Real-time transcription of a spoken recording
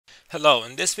Hello,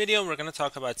 in this video we're going to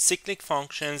talk about cyclic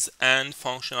functions and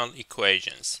functional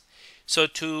equations. So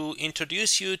to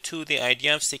introduce you to the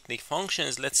idea of cyclic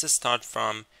functions, let's just start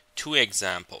from two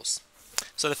examples.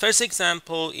 So the first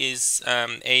example is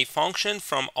a function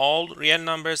from all real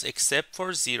numbers except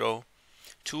for 0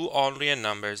 to all real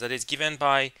numbers that is given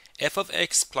by f of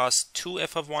x plus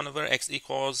 2f of 1 over x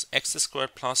equals x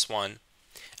squared plus 1.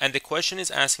 And the question is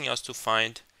asking us to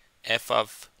find f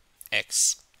of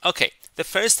x. Okay, the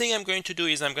first thing I'm going to do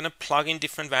is I'm going to plug in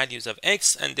different values of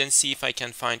x and then see if I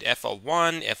can find f of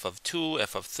 1, f of 2,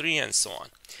 f of 3, and so on.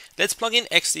 Let's plug in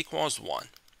x equals 1.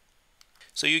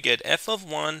 So you get f of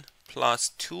 1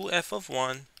 plus 2f of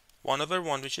 1, 1 over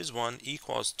 1, which is 1,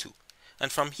 equals 2.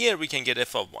 And from here we can get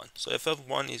f of 1. So f of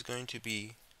 1 is going to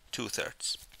be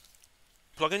 2/3.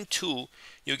 Plug in 2,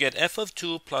 you get f of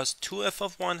 2 plus 2f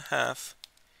of 1 half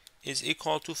is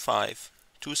equal to 5,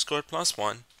 2 squared plus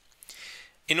 1.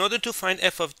 In order to find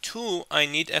f of 2, I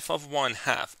need f of 1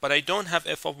 half, but I don't have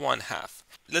f of 1 half.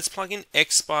 Let's plug in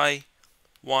x by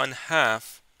 1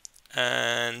 half,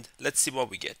 and let's see what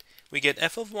we get. We get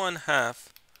f of 1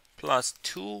 half plus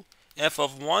 2 f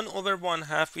of 1 over 1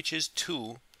 half, which is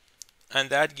 2, and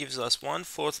that gives us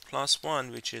 1/4 plus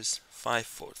 1, which is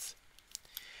 5/4.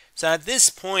 So at this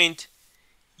point,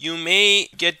 you may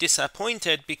get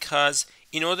disappointed because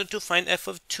in order to find f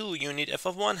of 2, you need f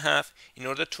of 1 half. In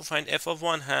order to find f of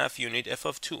 1 half, you need f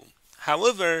of 2.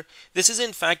 However, this is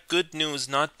in fact good news,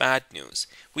 not bad news.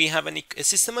 We have a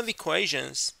system of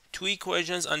equations, two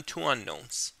equations and two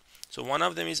unknowns. So one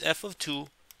of them is f of 2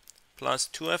 plus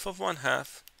 2f of 1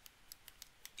 half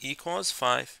equals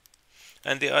 5.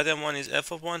 And the other one is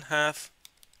f of 1 half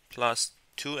plus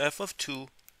 2f of 2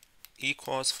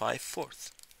 equals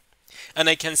 5/4. And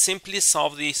I can simply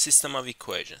solve the system of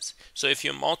equations. So if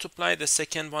you multiply the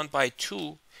second one by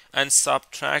 2 and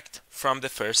subtract from the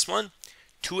first one,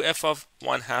 2f of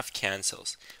 1 half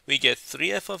cancels. We get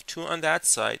 3f of 2 on that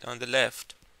side, on the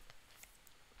left.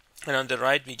 And on the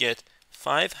right we get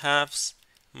 5 halves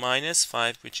minus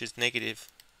 5, which is negative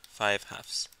 5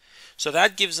 halves. So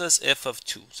that gives us f of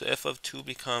 2. So f of 2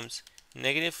 becomes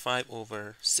negative 5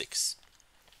 over 6.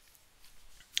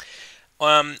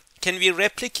 Can we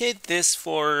replicate this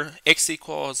for x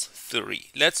equals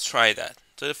 3? Let's try that.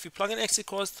 So if we plug in x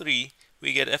equals 3,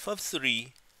 we get f of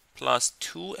 3 plus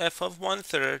 2f of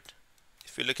 1/3.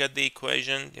 If you look at the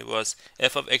equation, it was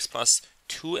f of x plus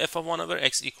 2f of 1 over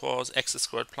x equals x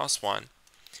squared plus 1.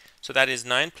 So that is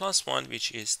 9 plus 1,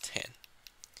 which is 10.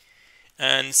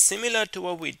 And similar to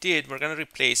what we did, we're going to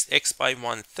replace x by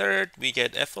 1/3. We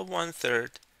get f of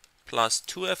 1/3 plus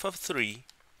 2f of 3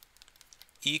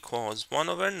 equals 1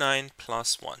 over 9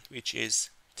 plus 1, which is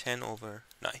 10 over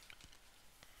 9.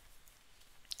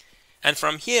 And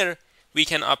from here, we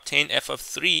can obtain f of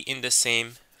 3 in the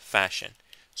same fashion.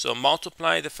 So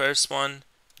multiply the first one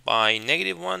by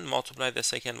 -1, multiply the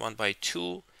second one by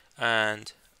 2,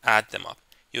 and add them up.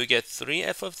 You get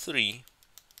 3f of 3.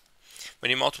 When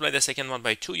you multiply the second one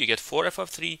by 2, you get 4f of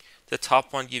 3. The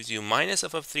top one gives you minus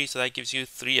f of 3, so that gives you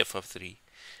 3f of 3.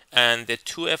 And the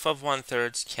 2f of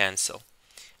 1/3 cancel.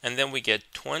 And then we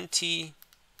get 20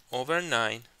 over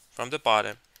 9 from the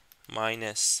bottom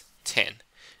minus 10.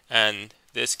 And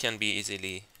this can be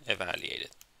easily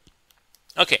evaluated.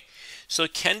 Okay, so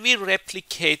can we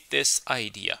replicate this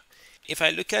idea? If I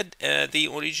look at the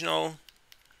original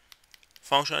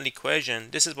functional equation,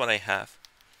 this is what I have.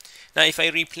 Now if I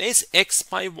replace x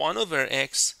by 1 over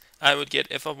x, I would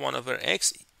get f of 1 over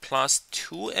x plus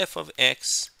 2f of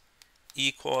x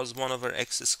equals 1 over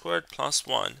x squared plus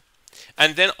 1.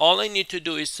 And then all I need to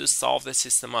do is to solve the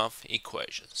system of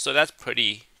equations. So that's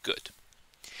pretty good.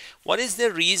 What is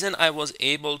the reason I was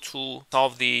able to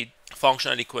solve the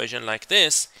functional equation like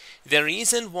this? The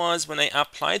reason was when I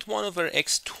applied 1 over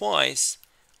x twice,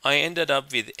 I ended up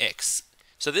with x.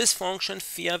 So this function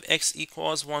phi of x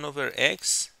equals 1 over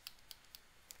x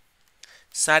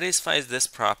satisfies this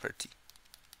property.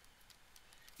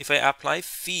 If I apply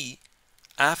phi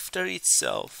after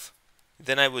itself,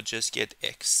 then I would just get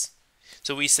x.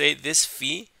 So we say this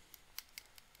phi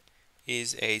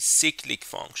is a cyclic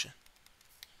function.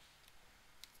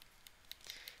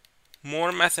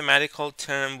 More mathematical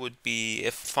term would be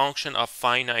a function of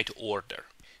finite order.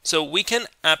 So we can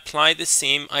apply the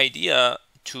same idea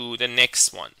to the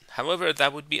next one. However,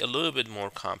 that would be a little bit more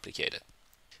complicated.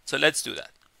 So let's do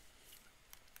that.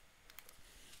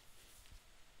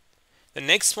 The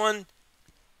next one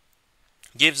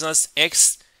gives us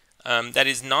x that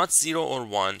is not 0 or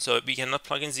 1. So we cannot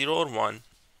plug in 0 or 1,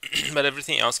 but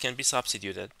everything else can be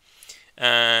substituted.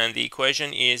 And the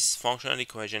equation is, functional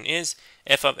equation is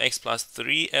f of x plus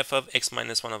 3 f of x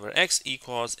minus 1 over x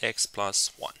equals x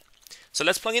plus 1. So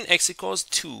let's plug in x equals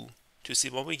 2 to see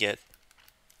what we get.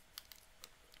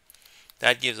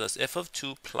 That gives us f of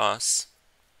 2 plus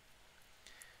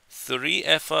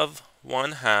 3f of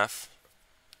 1/2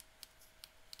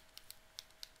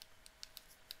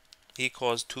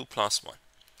 equals 2 plus 1.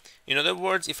 In other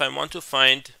words, if I want to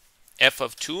find f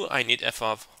of 2, I need f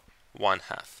of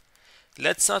 1/2.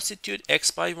 Let's substitute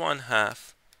x by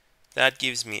 1/2. That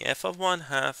gives me f of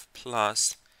 1/2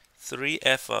 plus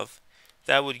 3f of,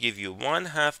 that would give you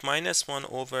 1/2 minus 1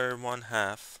 over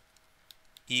 1/2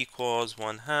 equals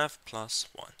 1/2 plus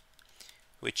 1,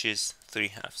 which is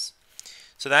 3/2.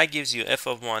 So that gives you f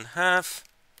of 1/2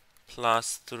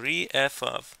 plus 3f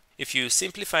of, if you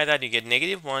simplify that, you get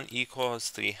 -1 equals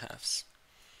 3/2.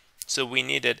 So we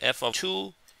needed f of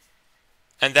 2,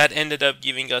 and that ended up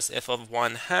giving us f of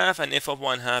 1/2, and f of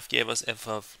 1/2 gave us f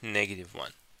of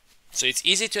 -1. So it's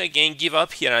easy to again give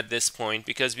up here at this point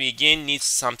because we again need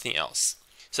something else.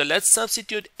 So let's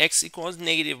substitute x equals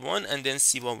 -1 and then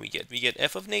see what we get. We get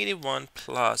f of -1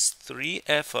 plus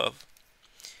 3f of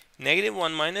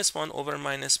 -1 minus 1 over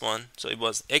 -1. So it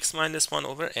was x minus 1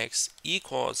 over x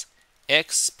equals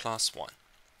x plus 1.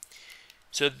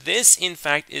 So this in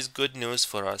fact is good news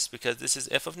for us because this is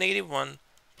f of -1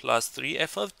 plus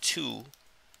 3f of 2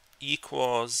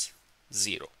 equals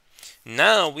 0.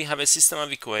 Now we have a system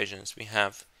of equations. We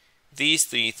have these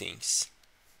three things: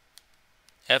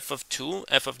 f of 2,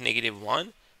 f of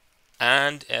 -1,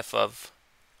 and f of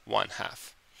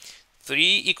 1/2.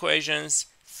 Three equations,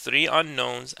 three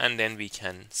unknowns, and then we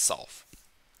can solve.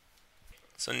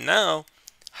 So now,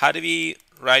 how do we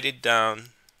write it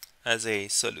down as a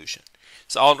solution?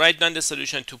 So I'll write down the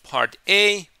solution to part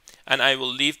A, and I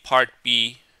will leave part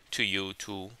B to you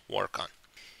to work on.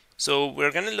 So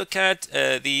we're going to look at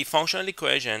the functional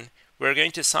equation. We're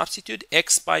going to substitute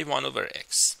x by 1 over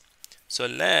x. So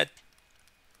let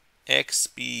x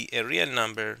be a real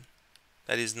number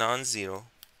that is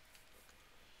non-zero.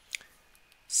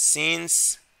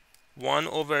 Since 1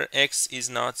 over x is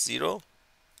not 0,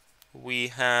 we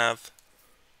have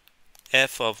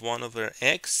f of 1 over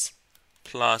x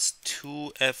plus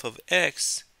 2f of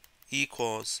x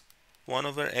equals 1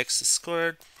 over x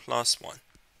squared plus 1.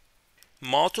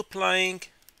 Multiplying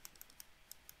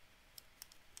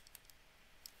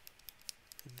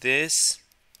this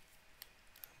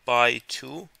by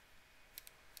 2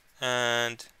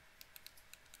 and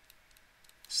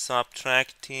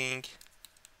subtracting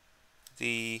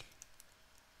the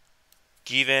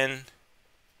given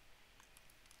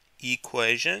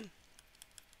equation,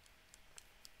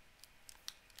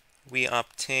 we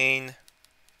obtain,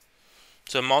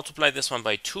 so multiply this one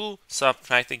by 2,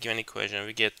 subtract the given equation,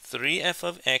 we get 3f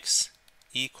of x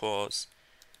equals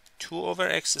 2 over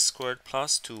x squared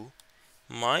plus 2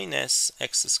 minus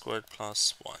x squared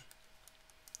plus 1.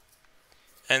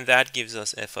 And that gives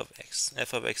us f of x.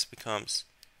 f of x becomes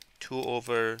 2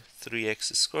 over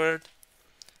 3x squared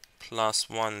plus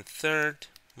 1/3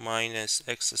 minus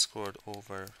x squared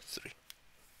over 3.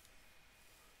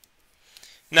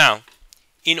 Now,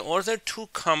 in order to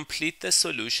complete the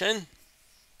solution,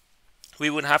 we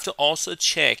would have to also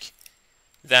check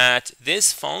that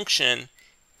this function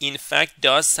in fact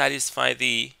does satisfy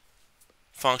the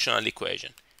functional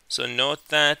equation. So note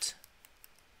that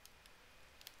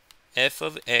f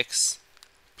of x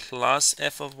plus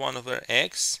f of 1 over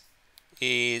x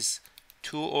is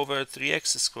 2 over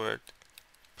 3x squared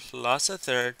plus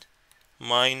 1/3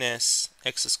 minus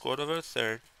x squared over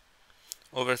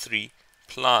 3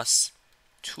 plus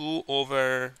 2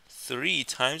 over 3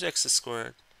 times x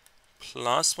squared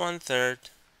plus 1/3,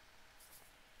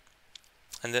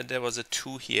 and then there was a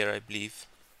 2 here, I believe,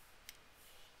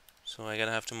 so I'm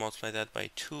gonna have to multiply that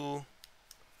by 2,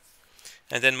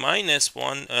 and then minus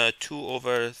 2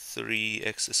 over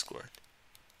 3x squared.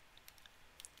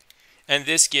 And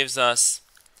this gives us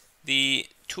the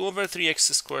 2 over 3x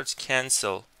squareds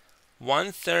cancel,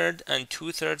 1/3 and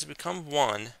 2/3 become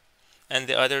 1, and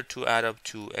the other two add up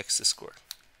to x squared.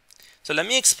 So let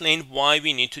me explain why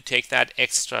we need to take that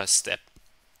extra step.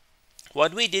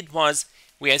 What we did was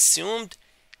we assumed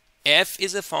f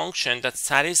is a function that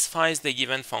satisfies the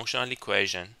given functional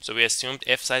equation. So we assumed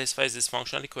f satisfies this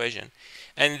functional equation,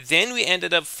 and then we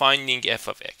ended up finding f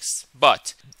of x.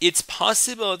 But it's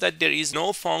possible that there is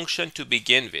no function to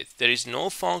begin with. There is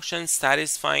no function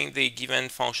satisfying the given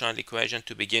functional equation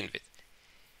to begin with.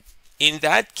 In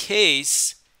that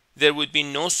case, there would be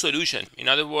no solution. In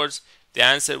other words, the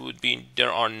answer would be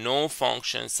there are no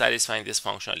functions satisfying this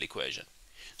functional equation.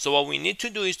 So what we need to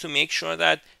do is to make sure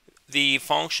that the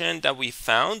function that we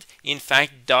found in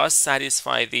fact does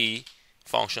satisfy the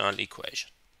functional equation.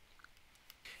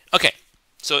 Okay,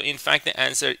 So in fact, the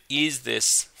answer is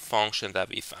this function that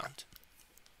we found.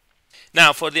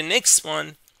 Now for the next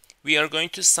one, we are going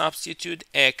to substitute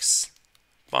x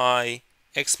by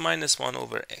x minus 1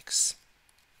 over x.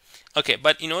 Okay,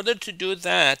 but in order to do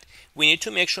that, we need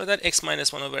to make sure that x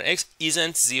minus 1 over x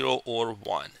isn't 0 or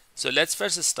 1. So let's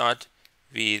first start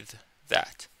with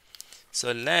that.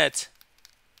 So let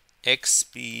x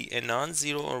be a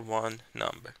non-zero or 1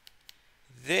 number.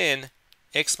 Then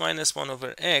x minus 1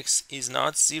 over x is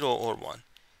not 0 or 1.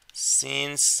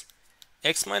 Since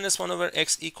x minus 1 over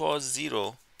x equals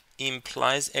 0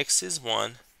 implies x is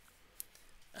 1,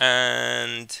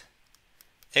 and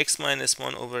x minus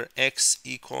 1 over x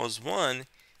equals 1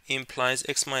 implies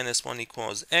x minus 1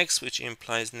 equals x, which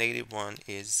implies negative 1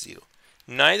 is 0.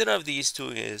 Neither of these two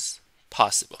is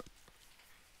possible.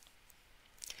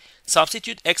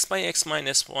 Substitute x by x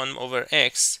minus 1 over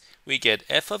x, we get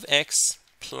f of x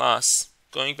plus,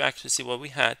 going back to see what we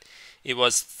had, it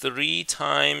was 3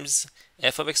 times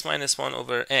f of x minus 1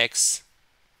 over x.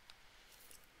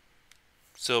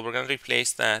 So we're going to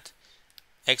replace that,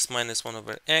 x minus 1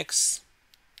 over x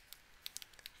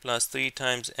plus 3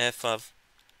 times f of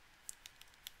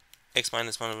x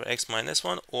minus 1 over x minus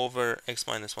 1 over x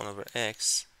minus 1 over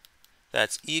x.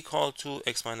 That's equal to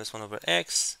x minus 1 over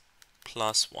x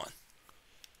plus 1.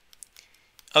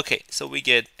 Okay, so we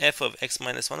get f of x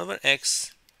minus 1 over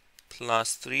x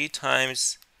plus 3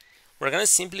 times, we're going to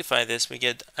simplify this, we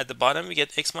get at the bottom we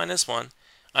get x minus 1,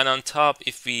 and on top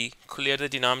if we clear the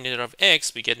denominator of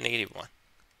x we get negative 1.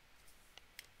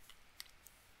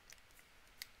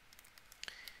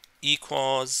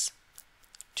 Equals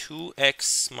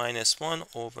 2x minus 1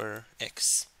 over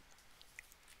x.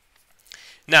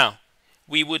 Now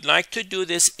we would like to do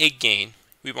this again.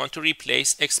 We want to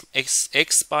replace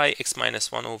x by x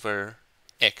minus 1 over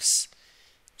x.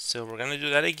 So we're going to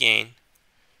do that again.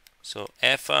 So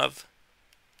f of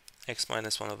x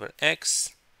minus 1 over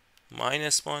x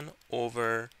minus 1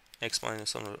 over x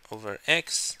minus 1 over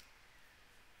x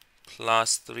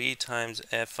plus 3 times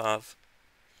f of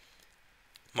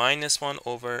minus 1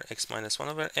 over x minus 1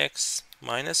 over x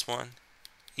minus 1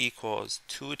 equals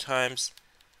 2 times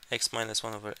x minus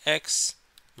 1 over x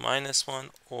minus 1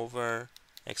 over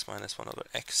x minus 1 over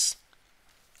x.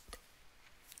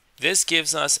 This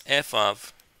gives us f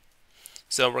of,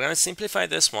 so we're going to simplify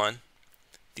this one.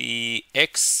 The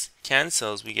x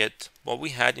cancels, we get what we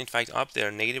had in fact up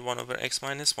there, negative 1 over x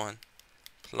minus 1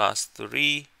 plus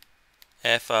 3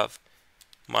 f of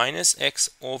minus x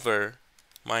over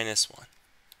minus 1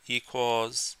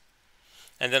 equals,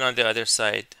 and then on the other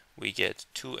side we get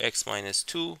 2x minus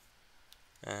 2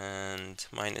 and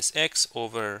minus x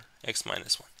over x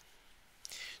minus 1.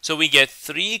 So we get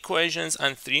 3 equations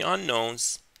and 3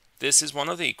 unknowns. This is one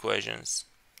of the equations.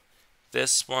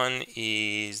 This one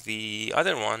is the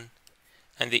other one.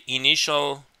 And the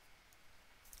initial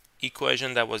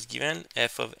equation that was given,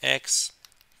 f of x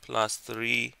plus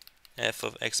 3 f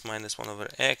of x minus 1 over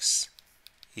x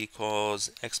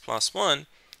equals x plus 1,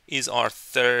 is our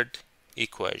third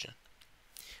equation.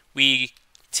 We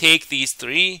take these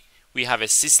 3, we have a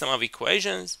system of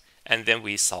equations, and then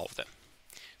we solve them.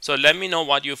 So let me know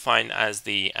what you find as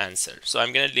the answer. So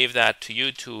I'm going to leave that to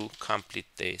you to complete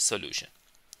the solution.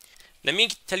 Let me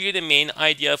tell you the main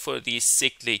idea for these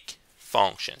cyclic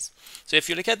functions. So if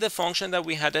you look at the function that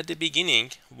we had at the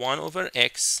beginning, 1 over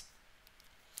x,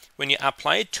 when you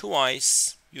apply it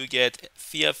twice, you get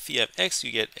phi of x,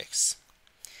 you get x.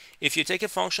 If you take a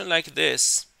function like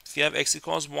this, phi of x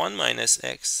equals 1 minus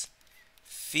x,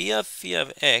 phi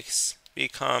of x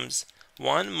becomes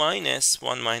 1 minus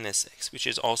x, which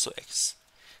is also x.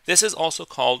 This is also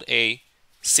called a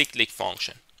cyclic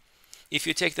function. If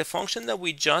you take the function that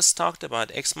we just talked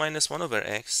about, x minus 1 over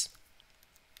x,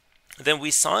 then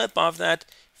we saw above that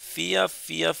phi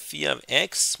of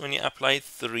x, when you apply it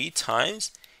 3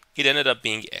 times, it ended up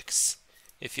being x.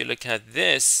 If you look at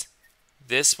this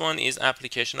one is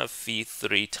application of phi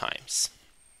 3 times.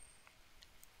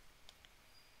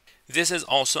 This is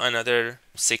also another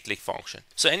cyclic function.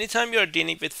 So anytime you're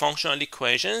dealing with functional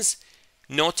equations,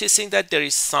 noticing that there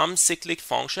is some cyclic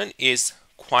function is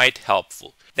quite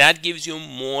helpful. That gives you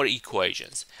more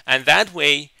equations, and that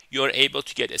way you're able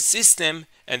to get a system,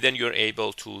 and then you're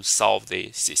able to solve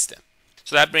the system.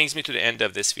 So that brings me to the end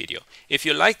of this video. If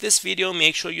you like this video,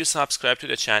 make sure you subscribe to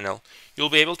the channel. You'll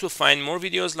be able to find more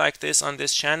videos like this on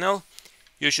this channel.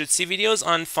 You should see videos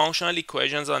on functional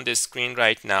equations on this screen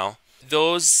right now.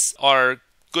 Those are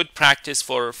good practice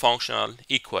for functional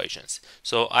equations.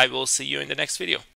 So I will see you in the next video.